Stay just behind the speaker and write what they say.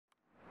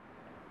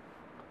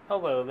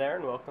Hello there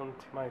and welcome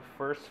to my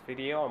first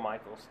video on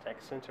Michael's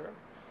Tech Center.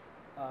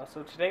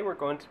 So today we're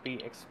going to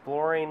be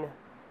exploring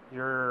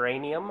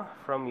uranium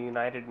from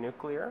United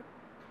Nuclear.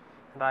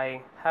 And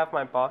I have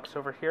my box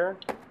over here.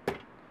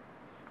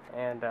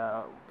 And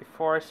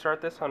before I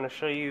start this, I want to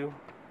show you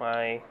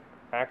my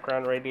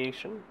background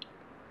radiation.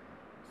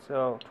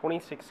 So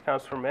 26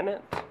 counts per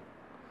minute.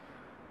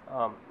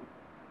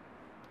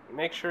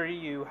 Make sure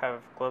you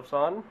have gloves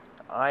on.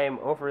 I am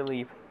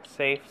overly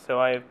safe, so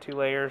I have 2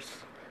 layers.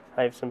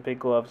 I have some big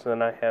gloves, and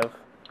then I have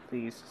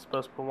these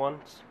disposable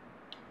ones.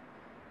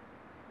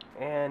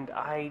 And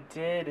I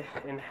did,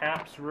 in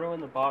haps,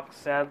 ruin the box,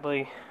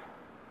 sadly.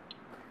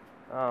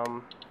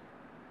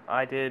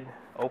 I did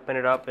open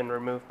it up and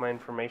remove my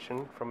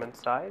information from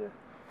inside,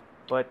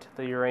 but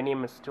the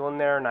uranium is still in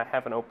there, and I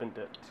haven't opened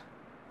it.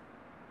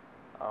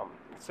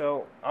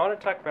 So I want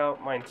to talk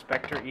about my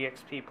Inspector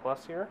EXP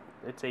Plus here.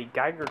 It's a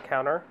Geiger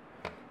counter.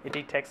 It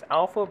detects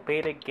alpha,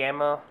 beta,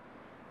 gamma,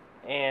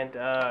 and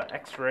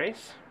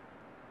X-rays.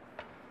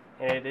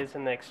 And it is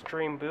in the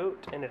extreme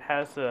boot, and it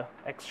has the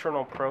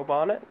external probe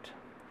on it.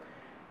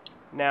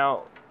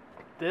 Now,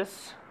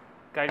 this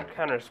Geiger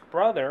counter's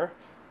brother,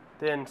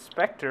 the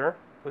Inspector,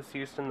 was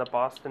used in the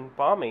Boston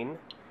bombing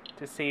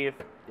to see if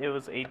it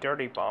was a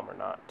dirty bomb or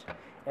not.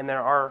 And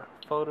there are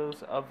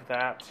photos of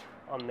that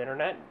on the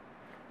internet.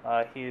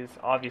 He's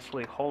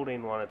obviously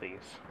holding one of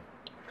these.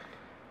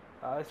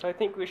 So I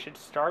think we should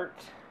start,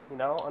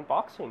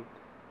 unboxing.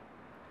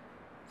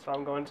 So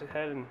I'm going to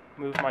head and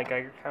move my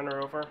Geiger counter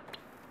over,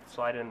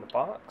 slide it in the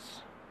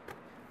box,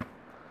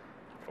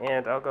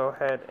 and I'll go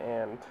ahead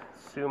and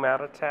zoom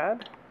out a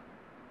tad.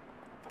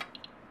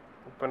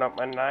 Open up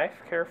my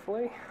knife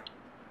carefully,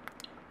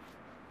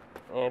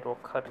 and we'll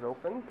cut it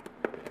open.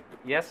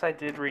 Yes, I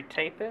did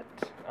retape it.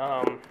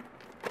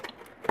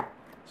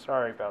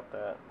 Sorry about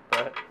that,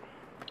 but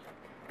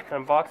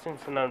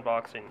unboxing's an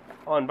unboxing.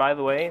 Oh, and by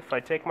the way, if I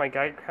take my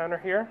Geiger counter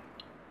here,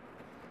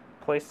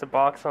 place the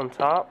box on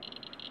top,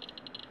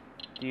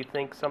 do you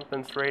think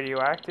something's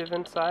radioactive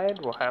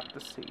inside? We'll have to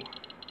see.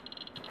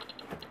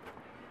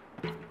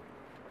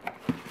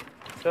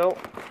 So,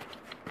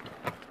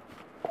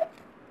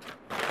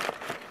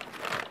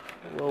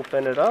 we'll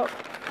open it up.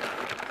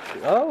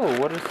 Oh,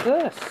 what is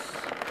this?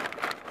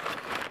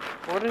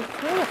 What is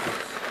this?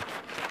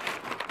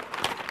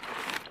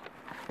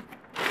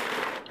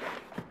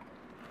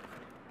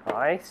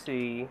 I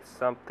see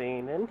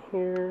something in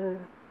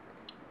here.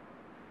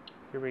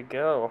 Here we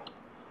go.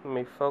 Let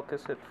me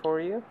focus it for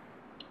you.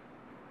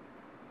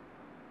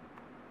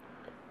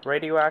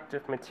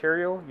 Radioactive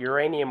material,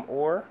 uranium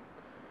ore,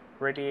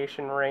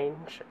 radiation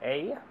range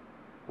A,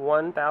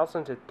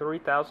 1,000 to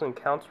 3,000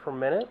 counts per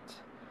minute.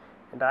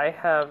 And I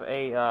have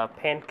a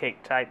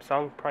pancake type, so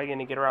I'm probably going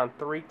to get around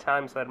 3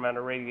 times that amount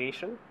of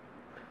radiation.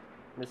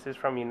 This is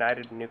from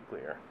United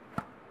Nuclear.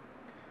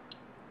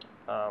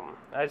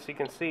 As you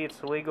can see, it's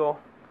illegal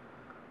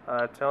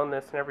to own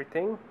this and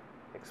everything.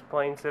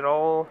 Explains it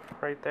all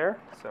right there.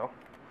 So,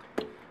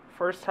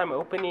 first time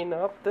opening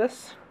up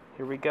this.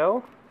 Here we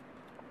go.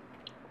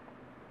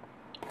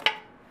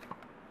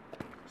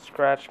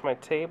 Scratch my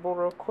table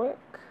real quick.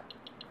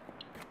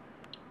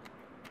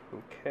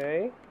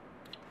 Okay.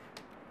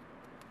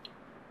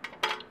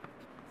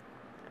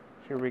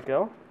 Here we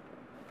go.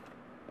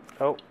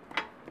 Oh.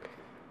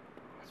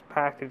 It's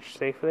packaged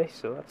safely,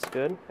 so that's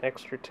good.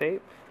 Extra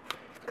tape.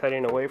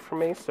 Cutting away from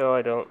me so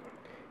I don't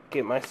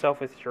get myself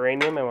with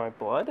uranium in my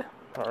blood.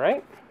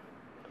 Alright.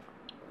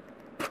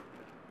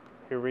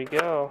 Here we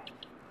go.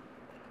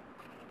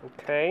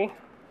 Okay.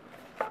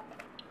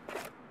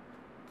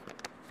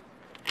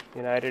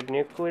 United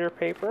Nuclear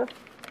paper.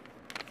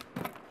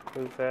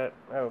 Move that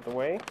out of the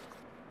way.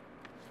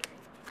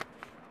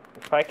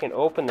 If I can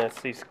open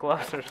this, these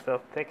gloves are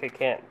so thick I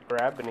can't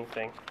grab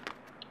anything.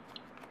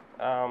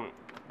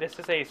 This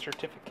is a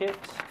certificate.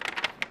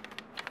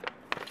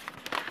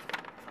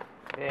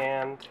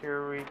 And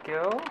here we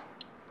go.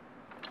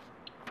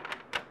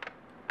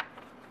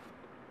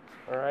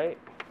 Alright.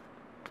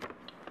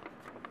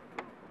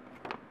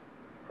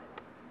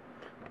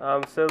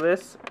 So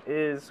this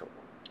is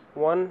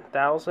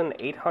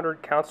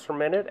 1,800 counts per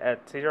minute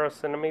at 0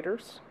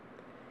 centimeters.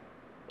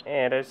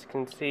 And as you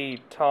can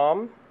see,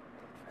 Tom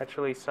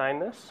actually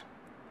signed this.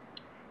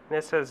 And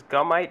this has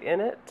gumite in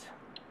it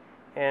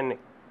and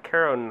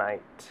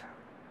caronite.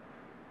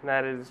 And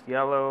that is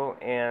yellow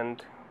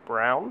and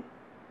brown.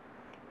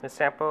 The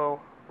sample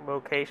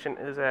location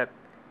is at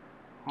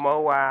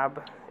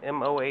Moab,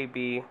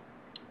 M-O-A-B,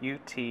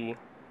 U-T,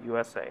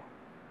 USA.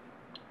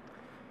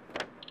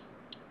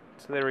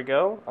 So there we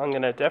go. I'm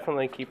going to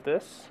definitely keep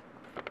this.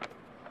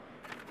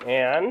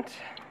 And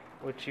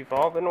what you've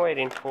all been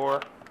waiting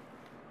for,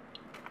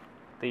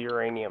 the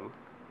uranium.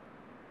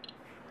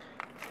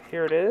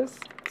 Here it is.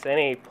 It's in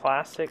a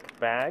plastic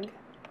bag.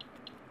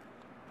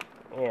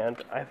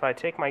 And if I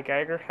take my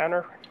Geiger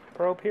counter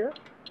probe here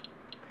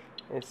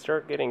and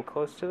start getting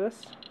close to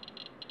this,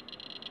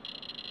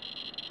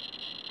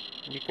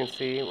 you can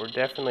see we're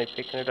definitely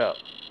picking it up.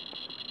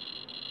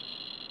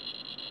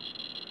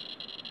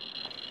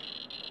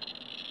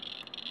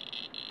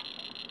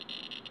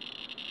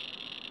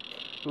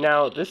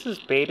 Now, this is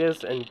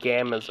betas and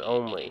gammas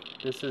only.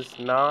 This is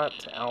not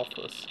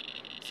alphas.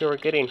 So we're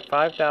getting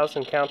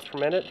 5,000 counts per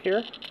minute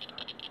here.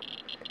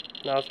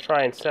 Now let's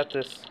try and set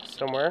this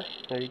somewhere.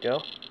 There you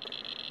go.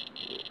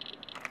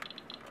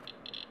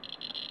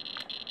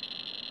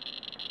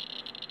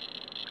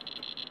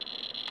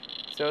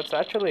 So it's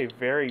actually a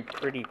very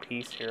pretty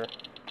piece here.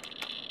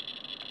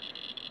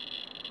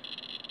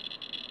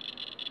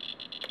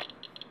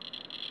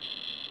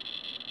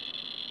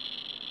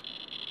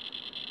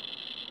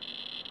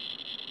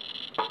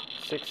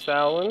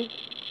 $6,000,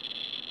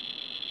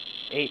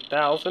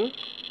 8,000,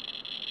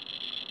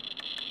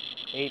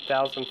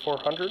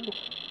 8,400.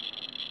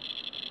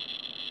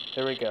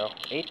 There we go.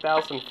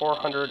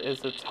 8,400 is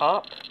the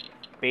top,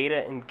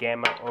 beta and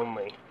gamma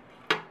only.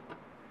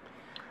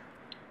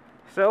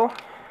 So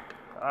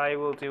I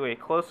will do a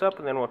close-up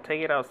and then we'll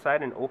take it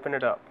outside and open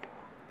it up,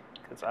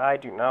 because I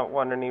do not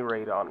want any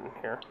radon in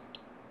here.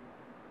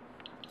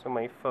 So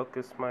let me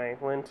focus my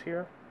lens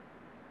here.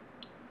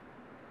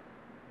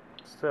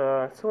 It's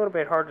a little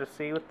bit hard to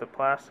see with the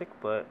plastic,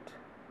 but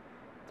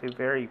it's a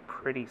very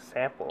pretty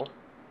sample.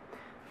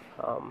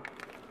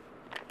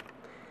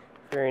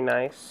 Very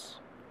nice.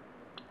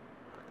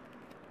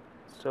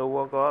 So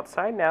we'll go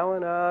outside now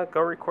and go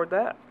record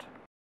that.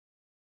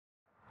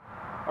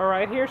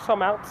 Alright, here, so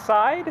I'm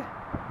outside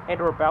and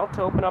we're about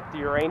to open up the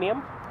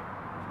uranium.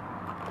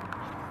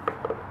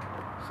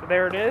 So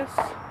there it is.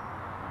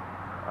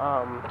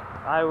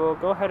 I will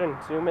go ahead and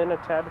zoom in a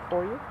tad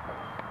for you.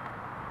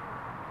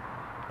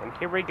 And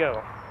here we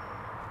go.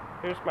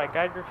 Here's my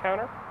Geiger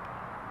counter.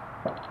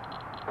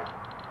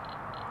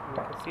 You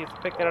can see it's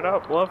picking it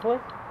up. Lovely.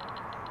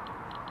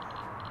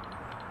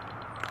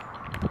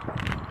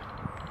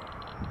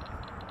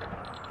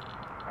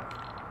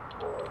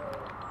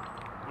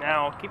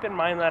 Now, keep in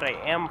mind that I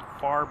am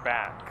far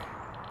back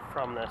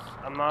from this.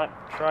 I'm not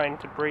trying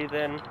to breathe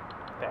in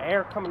the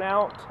air coming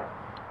out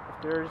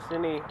if there's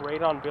any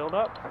radon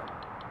buildup.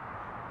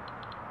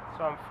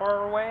 So I'm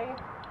far away.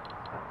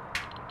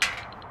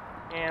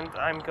 And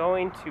I'm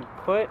going to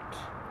put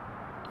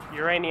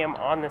uranium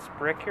on this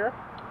brick here.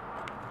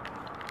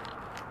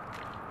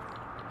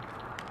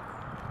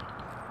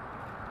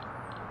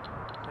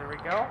 There we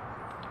go.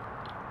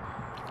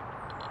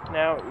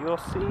 Now you'll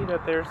see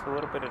that there's a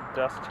little bit of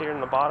dust here in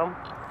the bottom.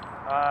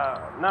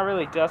 Not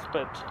really dust,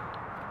 but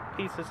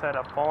pieces that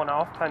have fallen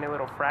off, tiny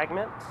little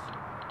fragments.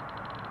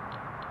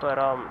 But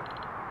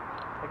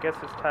I guess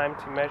it's time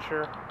to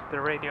measure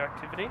the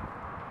radioactivity.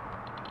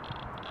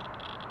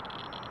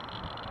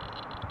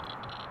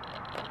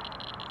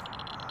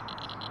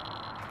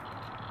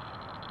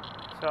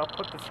 So I'll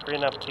put the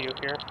screen up to you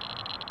here.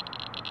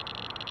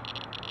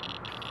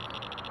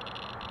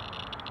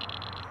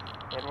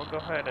 And we'll go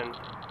ahead and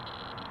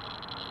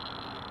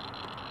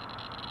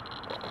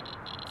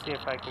see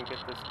if I can get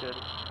this good.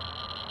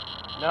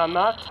 Now I'm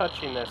not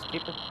touching this.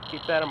 Keep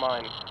that in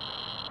mind.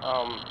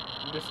 I'm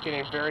just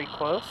getting very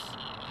close.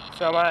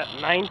 So I'm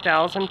at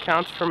 9,000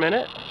 counts per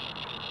minute.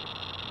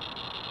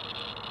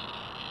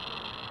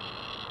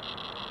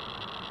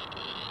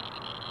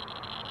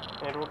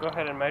 And we'll go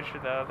ahead and measure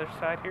the other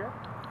side here.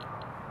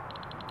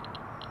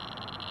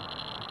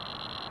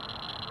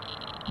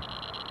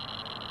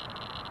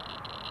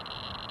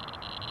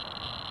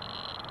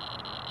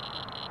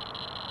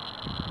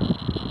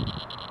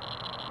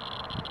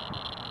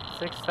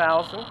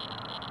 $6,000.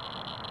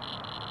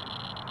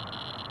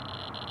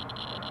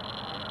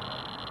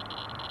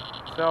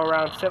 So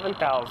around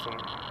 7,000.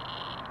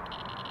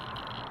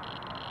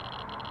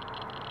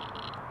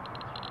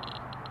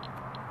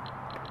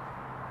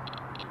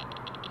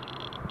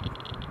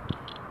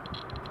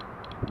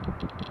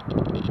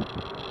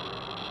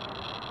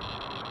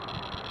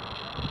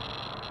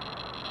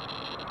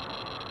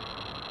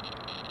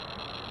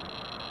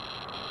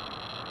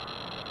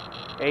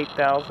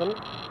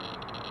 $8,000.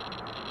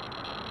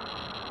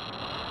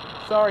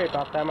 Sorry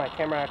about that, my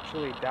camera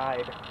actually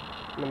died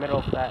in the middle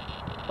of that.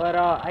 But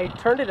I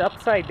turned it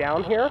upside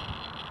down here,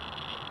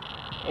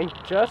 and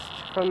just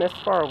from this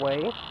far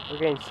away, we're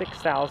getting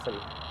 6,000.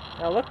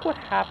 Now look what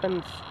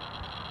happens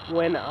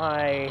when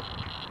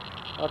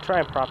I'll try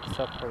and prop this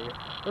up for you.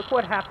 Look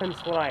what happens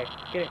when I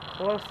get it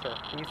closer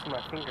using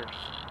my fingers.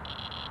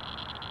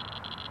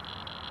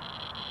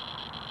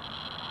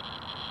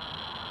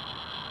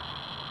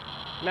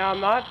 Now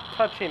I'm not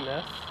touching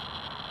this,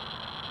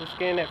 just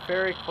getting it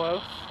very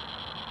close.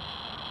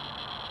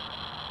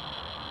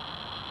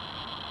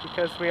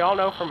 Because we all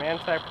know from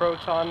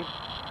anti-proton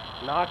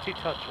not to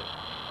touch it.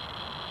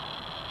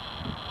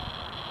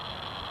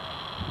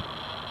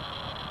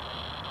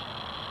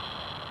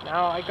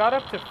 Now I got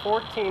up to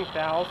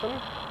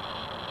 14,000.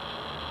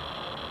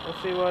 We'll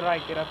see what I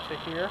get up to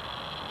here.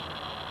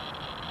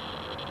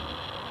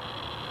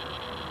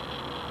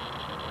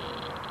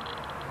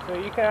 So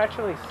you can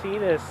actually see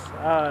this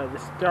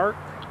this dark,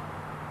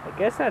 I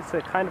guess that's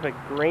a kind of a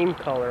green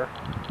color.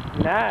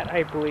 And that,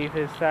 I believe,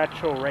 is the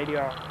actual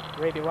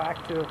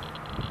radioactive.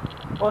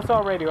 Well, it's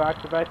all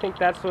radioactive, but I think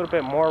that's a little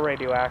bit more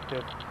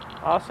radioactive.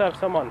 I also have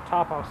some on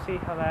top. I'll see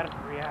how that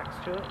reacts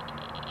to it.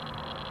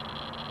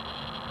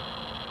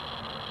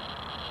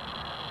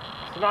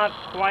 not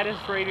quite as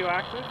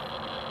radioactive,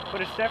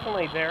 but it's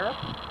definitely there.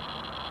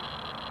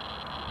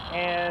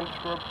 And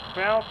we're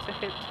about to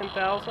hit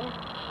 10,000.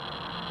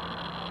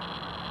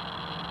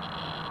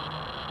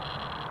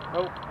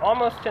 Oh,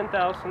 almost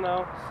 10,000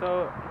 though,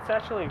 so it's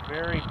actually a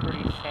very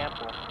pretty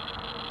sample.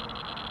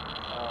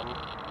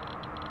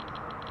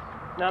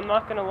 Now I'm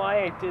not gonna lie,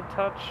 I did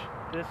touch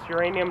this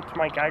uranium to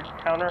my Geiger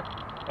counter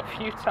a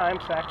few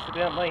times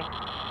accidentally,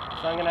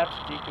 so I'm gonna have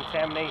to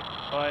decontaminate,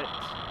 but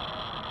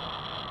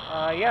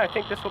yeah, I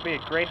think this will be a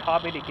great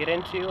hobby to get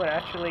into, and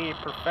actually a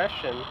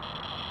profession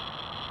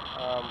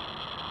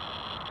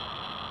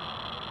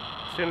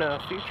soon in the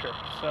future.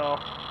 So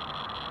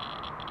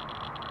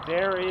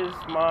there is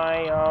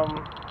my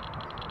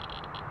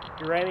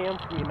uranium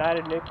from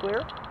United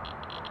Nuclear,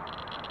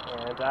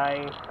 and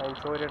I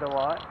enjoyed it a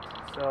lot.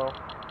 So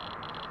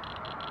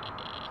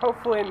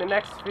hopefully in the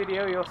next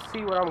video you'll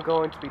see what I'm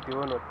going to be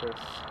doing with this.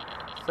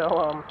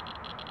 So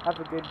have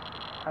a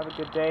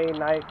good day,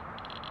 night,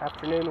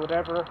 afternoon,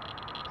 whatever,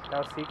 and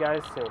I'll see you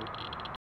guys soon.